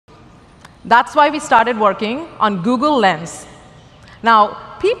That's why we started working on Google Lens.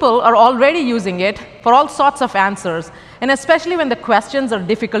 Now, people are already using it for all sorts of answers, and especially when the questions are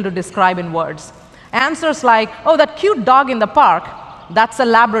difficult to describe in words. Answers like, oh, that cute dog in the park, that's a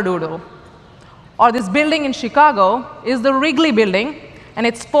Labradoodle. Or this building in Chicago is the Wrigley Building, and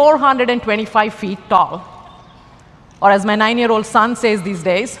it's 425 feet tall. Or as my 9-year-old son says these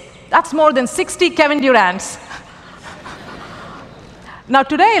days, that's more than 60 Kevin Durants. Now,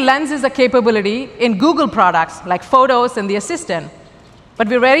 today, Lens is a capability in Google products like Photos and the Assistant. But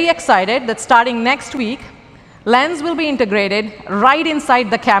we're very excited that starting next week, Lens will be integrated right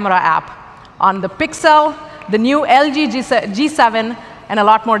inside the camera app on the Pixel, the new LG G7, and a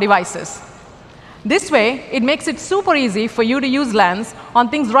lot more devices. This way, it makes it super easy for you to use Lens on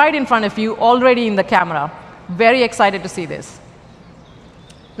things right in front of you already in the camera. Very excited to see this.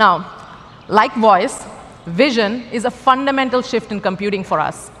 Now, like voice, vision is a fundamental shift in computing for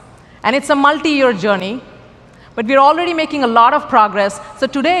us. And it's a multi-year journey, but we're already making a lot of progress. So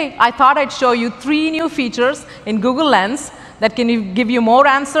today, I thought I'd show you 3 new features in Google Lens that can give you more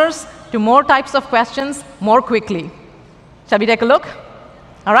answers to more types of questions more quickly. Shall we take a look?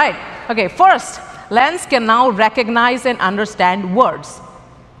 All right. OK, first, Lens can now recognize and understand words.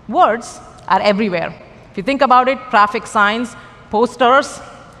 Words are everywhere. If you think about it, traffic signs, posters,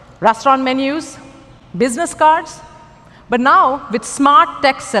 restaurant menus, business cards. But now, with smart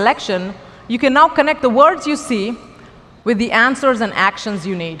text selection, you can now connect the words you see with the answers and actions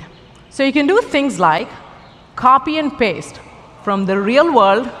you need. So you can do things like copy and paste from the real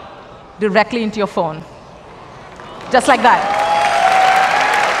world directly into your phone. Just like that.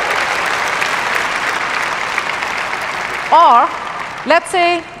 Or let's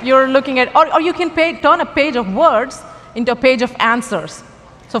say you're looking at, or you can turn a page of words into a page of answers.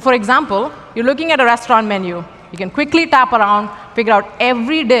 So for example, you're looking at a restaurant menu. You can quickly tap around, figure out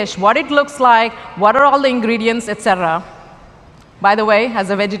every dish, what it looks like, what are all the ingredients, etc. By the way, as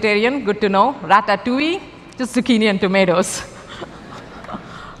a vegetarian, good to know, ratatouille, just zucchini and tomatoes.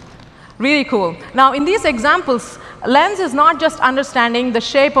 Really cool. Now, in these examples, Lens is not just understanding the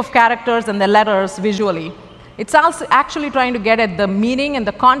shape of characters and the letters visually. It's also actually trying to get at the meaning and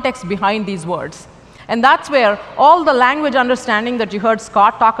the context behind these words. And that's where all the language understanding that you heard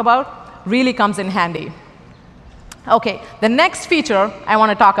Scott talk about really comes in handy. OK, the next feature I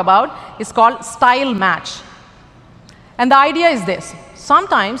want to talk about is called style match. And the idea is this.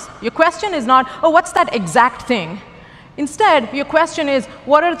 Sometimes your question is not, oh, what's that exact thing? Instead, your question is,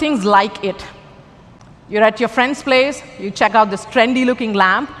 what are things like it? You're at your friend's place, you check out this trendy-looking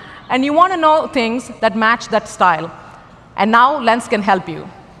lamp, and you want to know things that match that style. And now Lens can help you.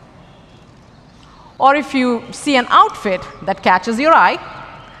 Or if you see an outfit that catches your eye,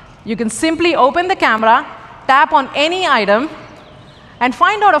 you can simply open the camera, tap on any item, and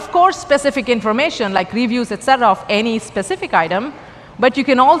find out, of course, specific information like reviews, etc., of any specific item. But you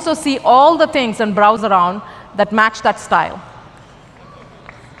can also see all the things and browse around that match that style.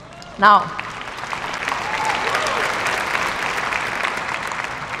 Now,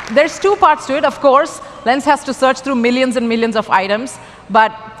 there's 2 parts to it. Of course, Lens has to search through millions and millions of items,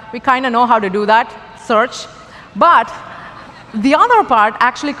 but we kind of know how to do that, search. But the other part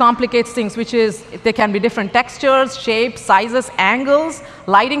actually complicates things, which is there can be different textures, shapes, sizes, angles,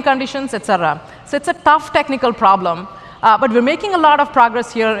 lighting conditions, etc. So it's a tough technical problem, but we're making a lot of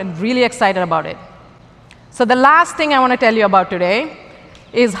progress here and really excited about it. So the last thing I want to tell you about today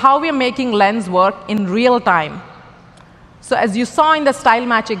is how we're making Lens work in real time. So as you saw in the style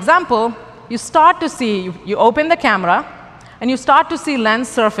match example, you start to see, you open the camera, and you start to see Lens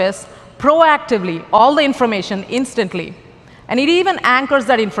surface proactively all the information instantly. And it even anchors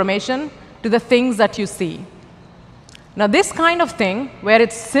that information to the things that you see. Now, this kind of thing, where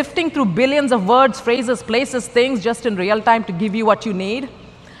it's sifting through billions of words, phrases, places, things just in real time to give you what you need,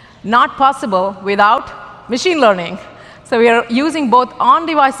 not possible without machine learning. So we are using both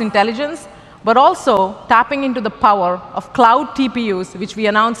on-device intelligence, but also tapping into the power of cloud TPUs, which we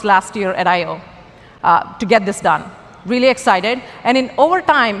announced last year at I/O, to get this done. Really excited. And over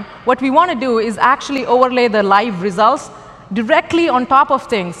time, what we want to do is actually overlay the live results directly on top of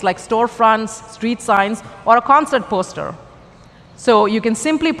things like storefronts, street signs, or a concert poster. So you can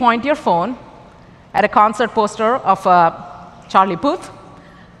simply point your phone at a concert poster of Charlie Puth,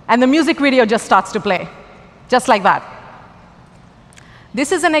 and the music video just starts to play, just like that.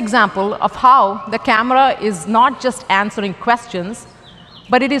 This is an example of how the camera is not just answering questions,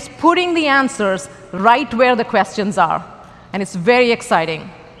 but it is putting the answers right where the questions are. And it's very exciting.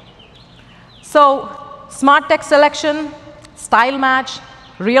 So smart text selection, style match,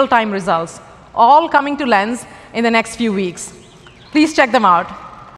 real-time results, all coming to Lens in the next few weeks. Please check them out.